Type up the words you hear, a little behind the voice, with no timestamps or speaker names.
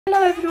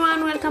Hello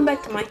everyone, welcome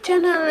back to my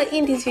channel.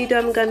 In this video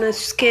I'm gonna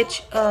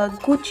sketch a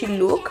Gucci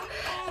look.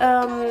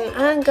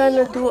 I'm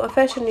gonna do a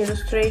fashion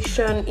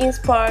illustration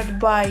inspired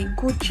by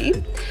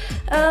Gucci,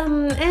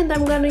 and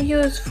I'm gonna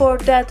use for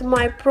that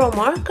my pro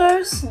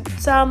markers,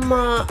 some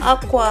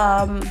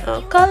aqua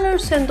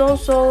colors, and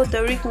also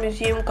the Rick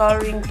Museum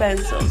coloring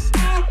pencils.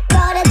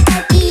 I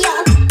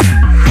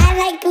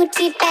like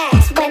Gucci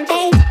bags when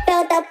they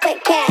filled up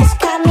with cash.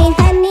 Call me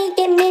honey,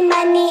 give me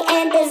money,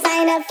 and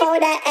designer for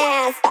the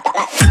ass.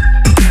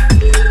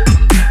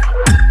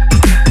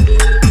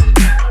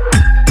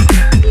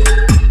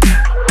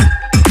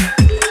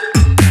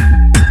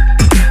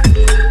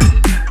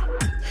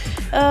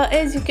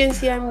 As you can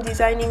see, I'm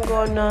designing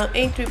on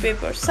A3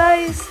 paper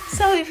size,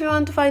 so if you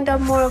want to find out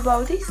more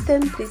about this,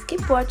 then please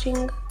keep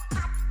watching.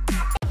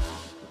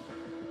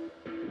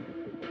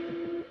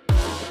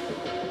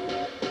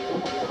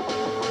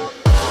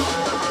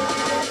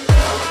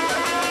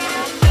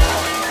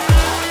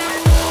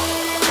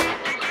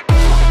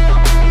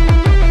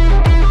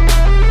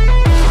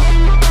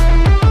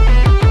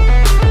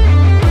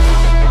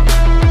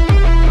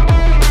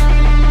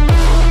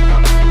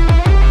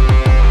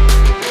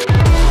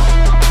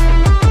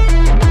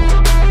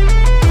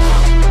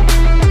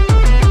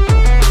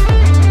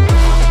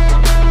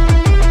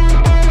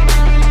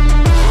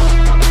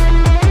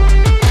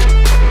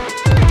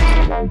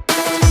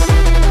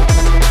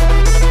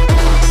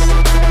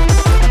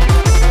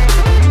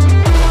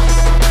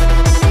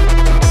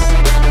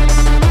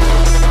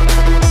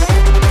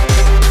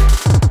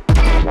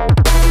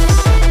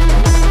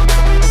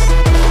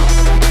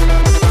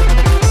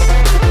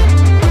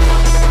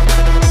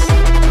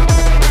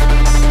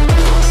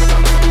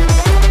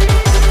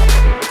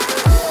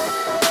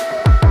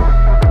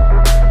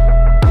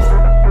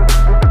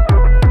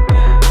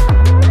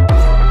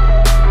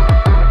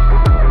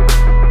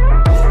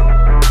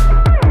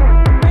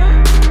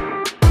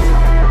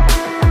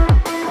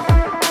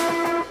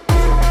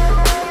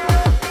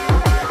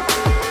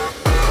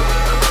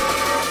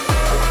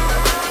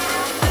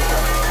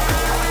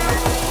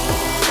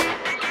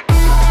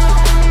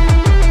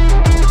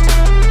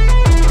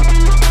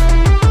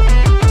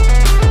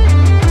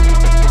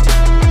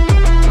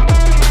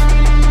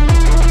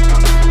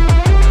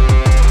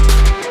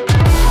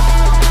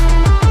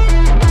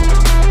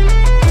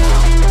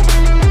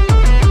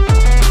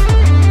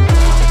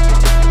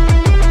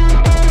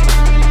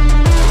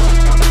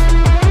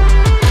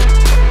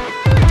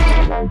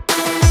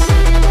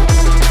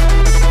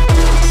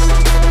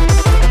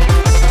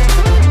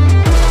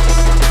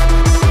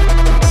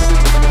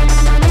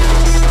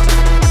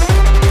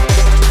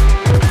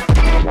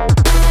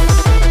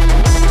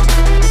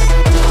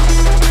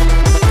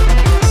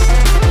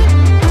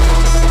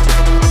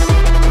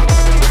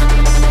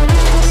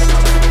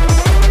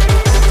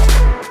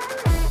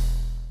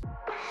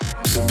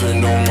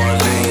 Sipping on my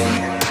lean,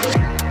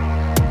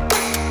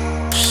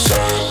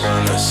 serve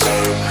on the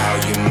serve, how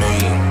you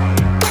mean?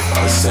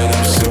 I said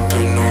I'm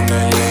sipping on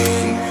that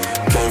lean,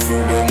 came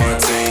through with my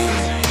team.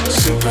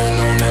 Sipping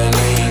on that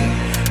lean,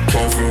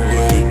 came through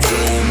with a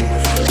dream.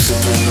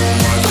 Sipping on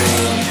my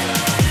lean,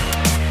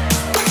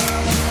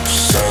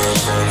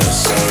 serve on the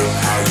serve,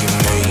 how you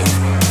mean?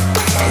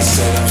 I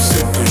said I'm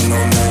sipping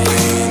on that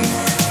lean,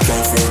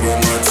 came through with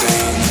my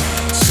team.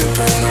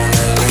 Sipping on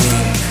that lean,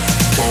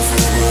 came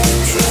through with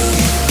a dream.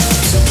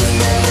 Sipping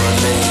on my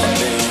lean,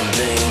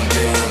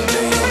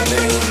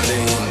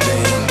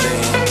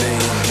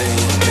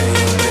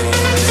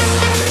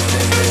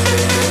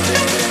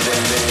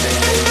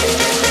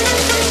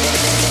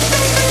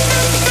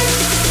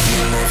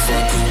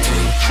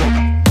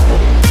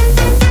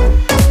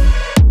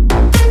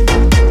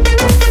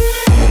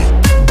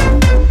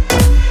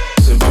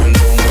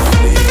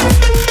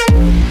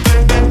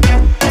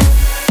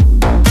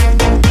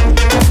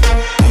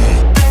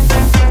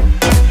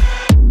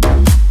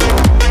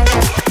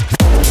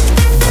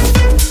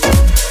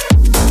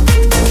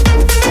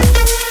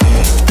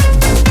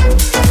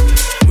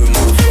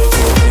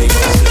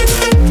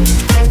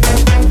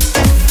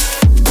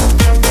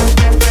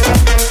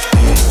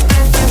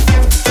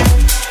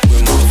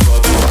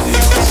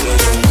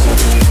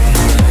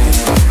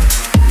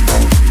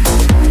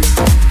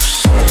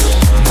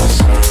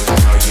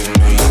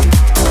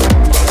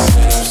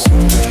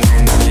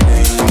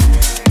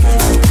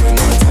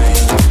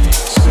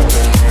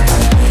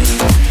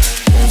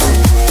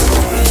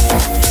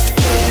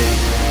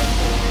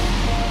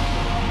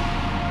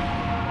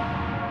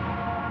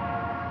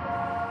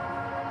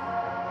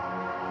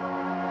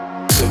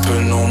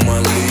 sipping on my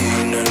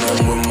lean, and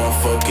I'm with my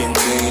fucking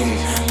team.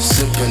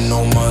 Sipping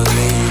on my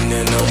lean,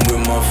 and I'm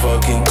with my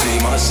fucking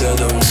team. I said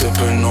I'm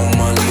sipping on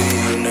my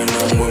lean, and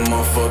I'm with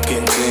my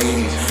fucking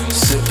team.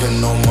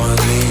 Sipping on my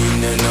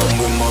lean, and I'm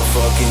with my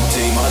fucking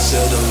team. I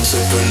said I'm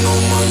sipping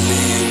on my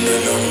lean,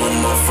 and I'm with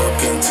my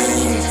fucking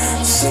team.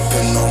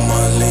 Sipping on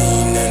my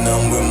lean, and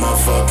I'm with my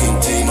fucking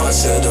team. I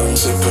said I'm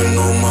sipping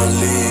on my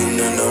lean,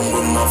 and I'm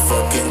with my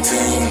fucking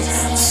team.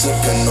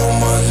 Sipping on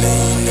my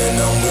lean, and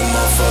I'm with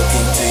my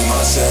fucking team.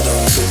 I said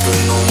I'm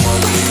sipping on my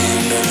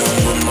lean, and I'm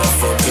with my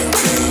fucking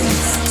team.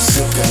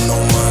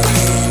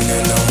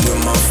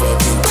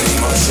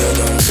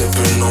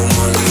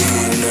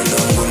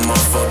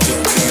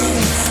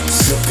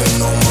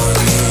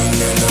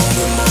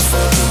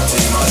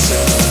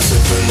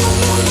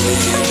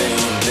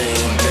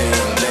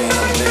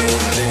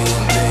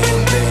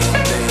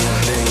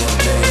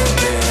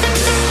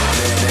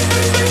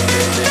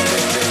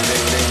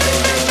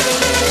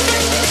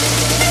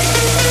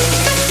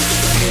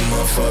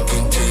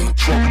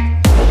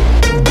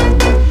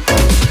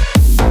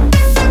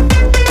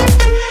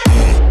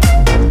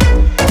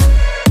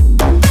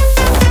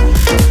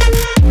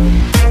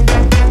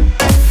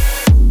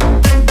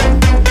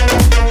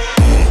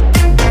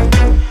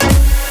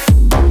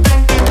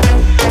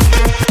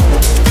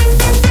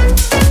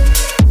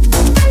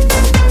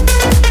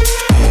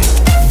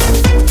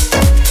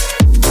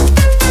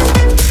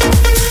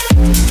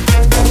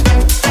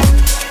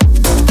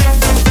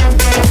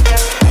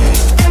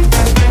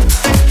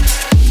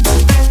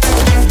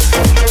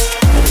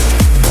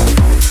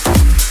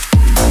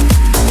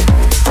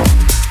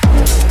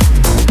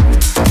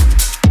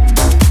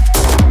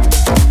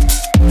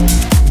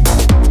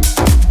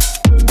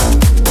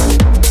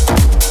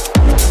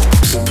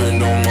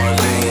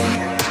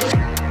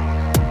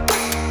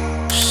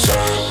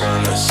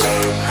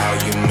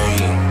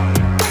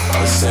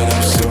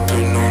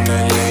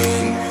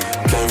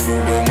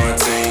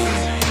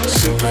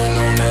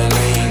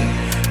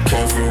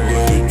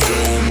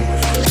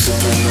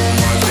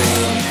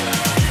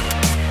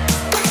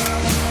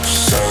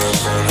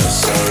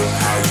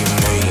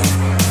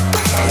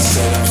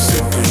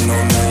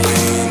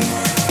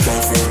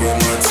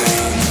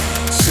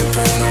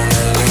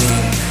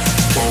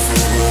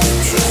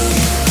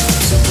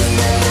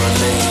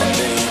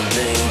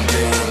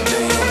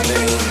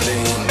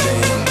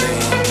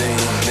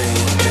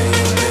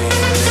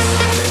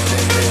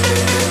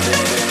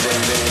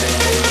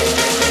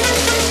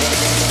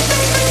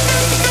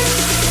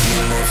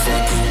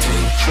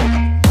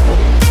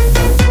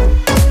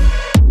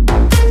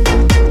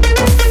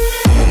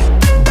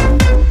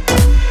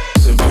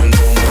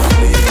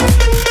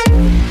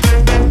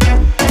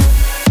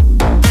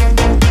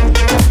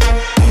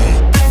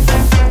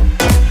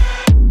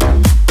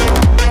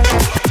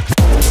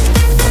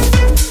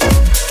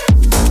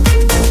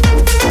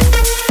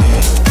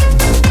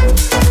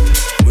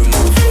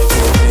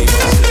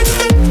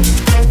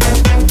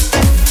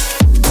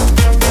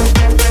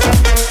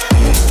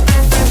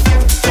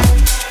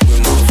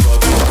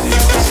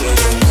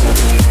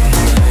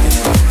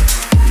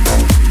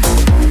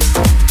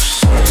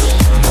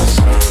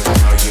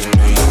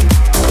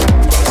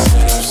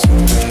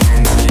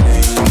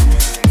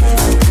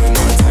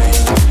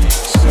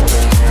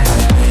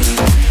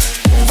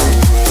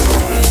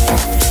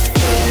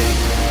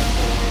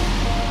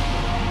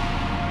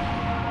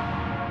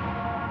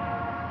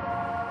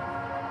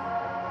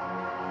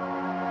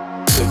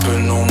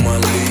 sipping on my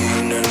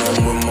lean and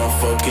I'm with my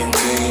fucking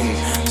team.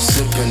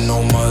 Sipping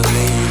on my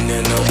lean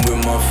and I'm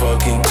with my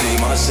fucking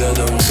team. I said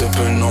I'm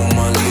sipping on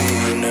my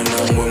lean and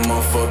I'm with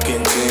my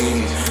fucking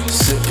team.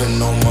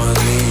 Sipping on my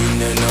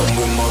lean and I'm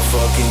with my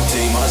fucking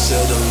team. I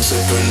said I'm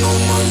sipping on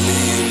my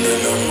lean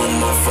and I'm with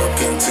my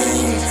fucking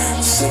team.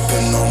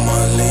 Sipping on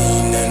my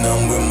lean and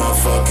I'm with my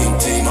fucking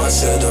team. I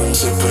said I'm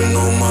sipping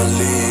on my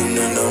lean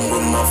and I'm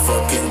with my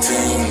fucking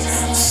team.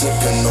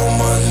 Sipping on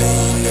my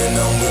lean and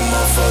I'm with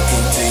my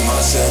fucking team.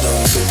 I said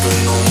I'm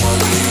sipping on my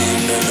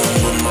lean and I'm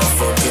with my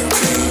fucking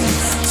team.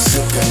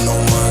 Sipping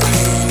on my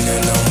lean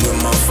and I'm with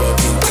my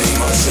fucking team.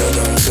 I said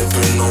I'm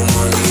sipping on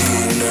my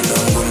lean and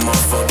I'm with my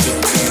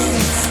fucking team.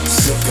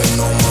 Sipping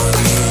on my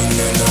lean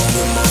and I'm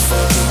with my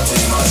fucking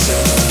team. I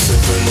said I'm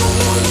sipping on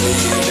my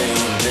lean.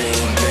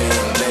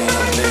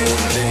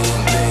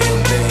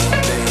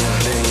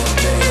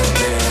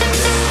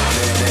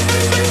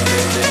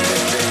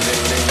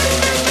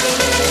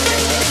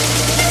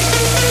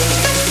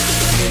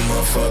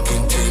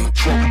 Fucking team.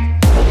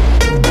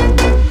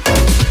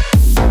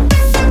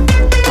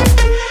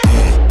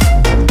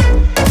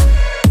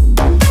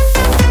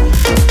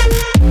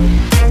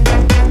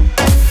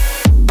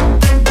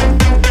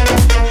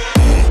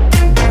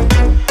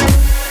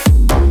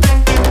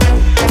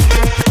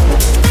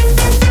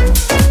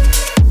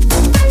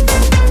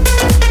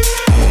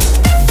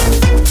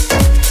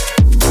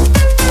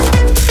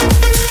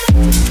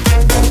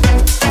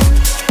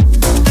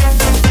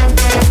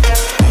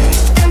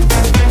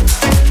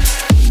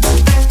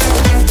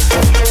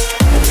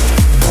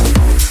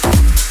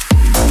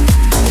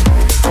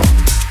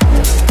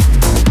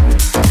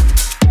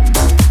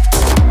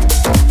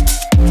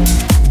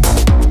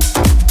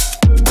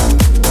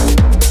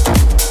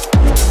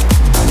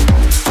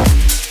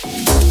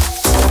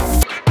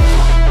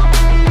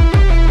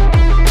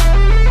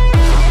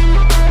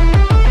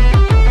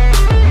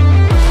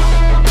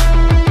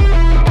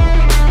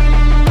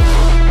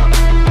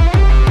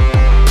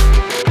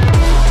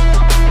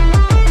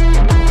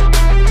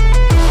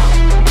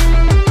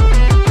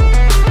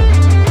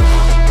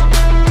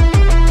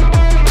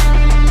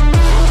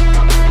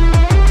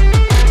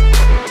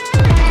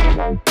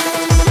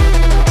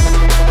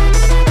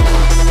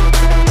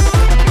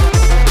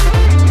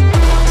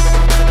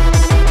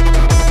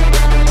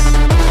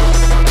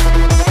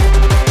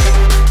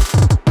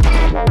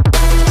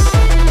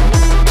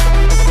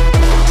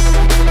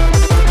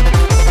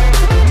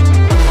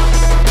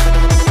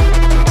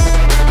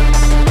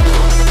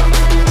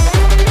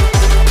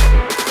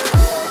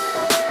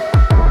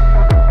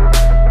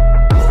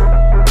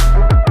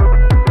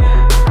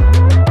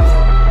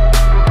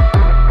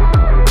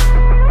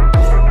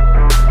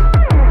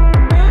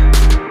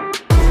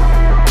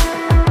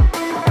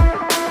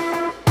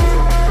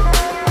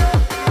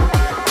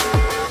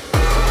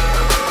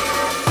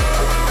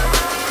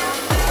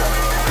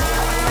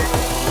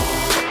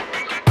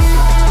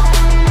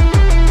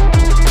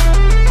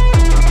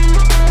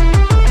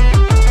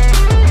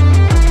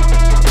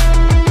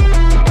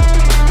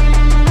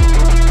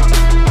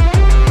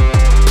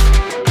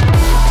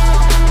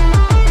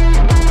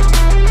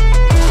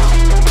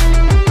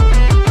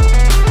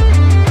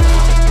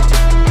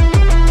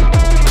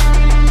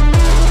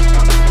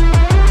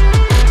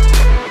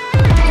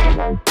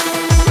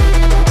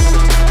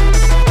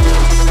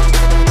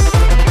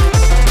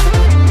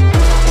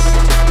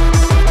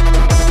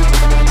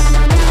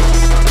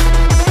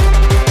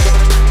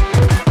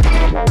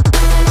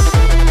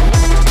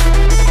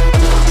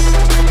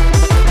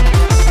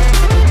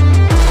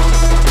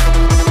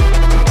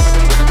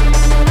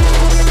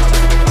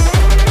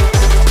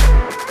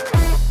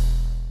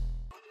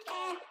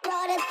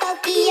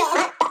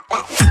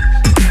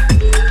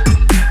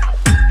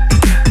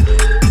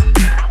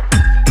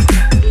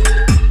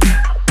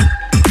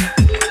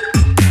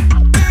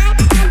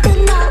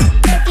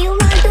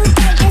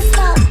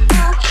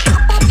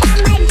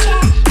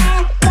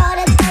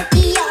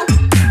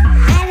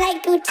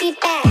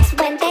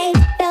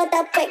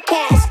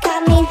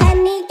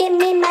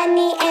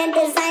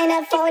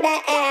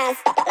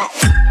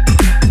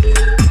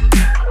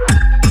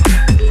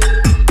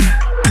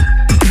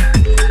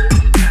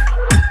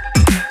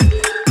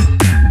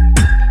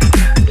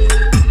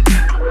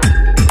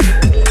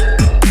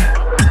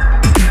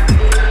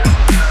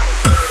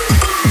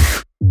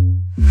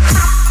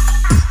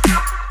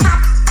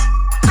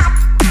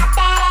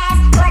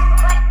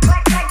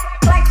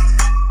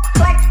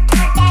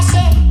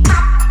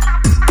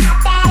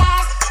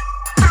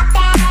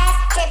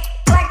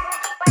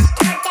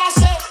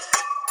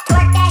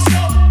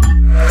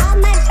 All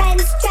my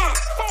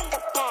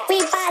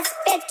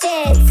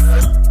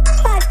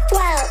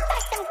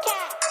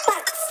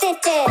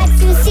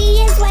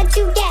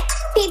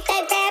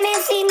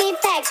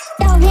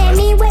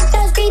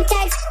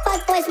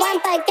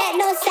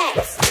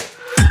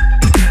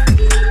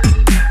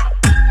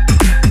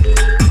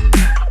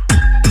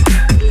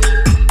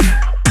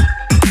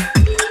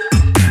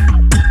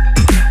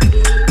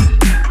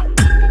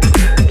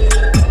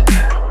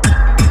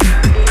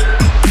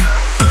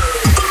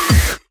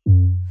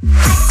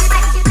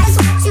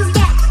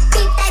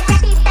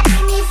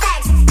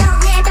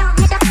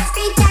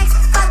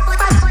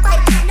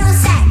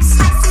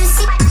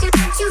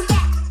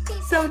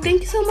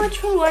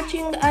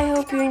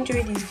hope you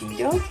enjoyed this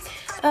video.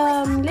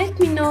 Let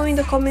me know in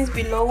the comments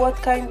below what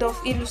kind of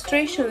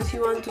illustrations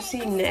you want to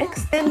see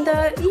next, and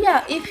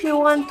yeah, if you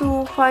want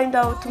to find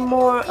out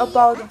more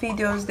about the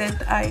videos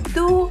that I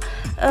do,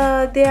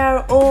 they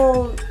are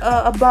all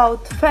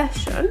about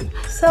fashion.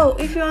 So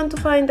if you want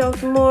to find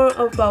out more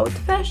about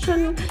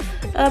fashion,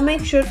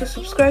 make sure to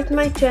subscribe to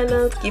my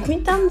channel, give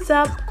me thumbs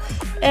up,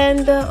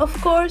 and of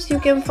course you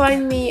can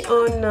find me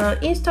on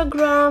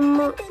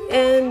Instagram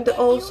and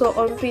also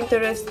on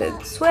Pinterest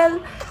as well.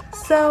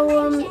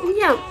 So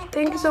yeah,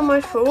 thank you so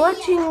much for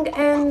watching,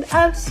 and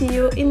I'll see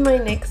you in my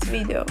next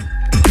video.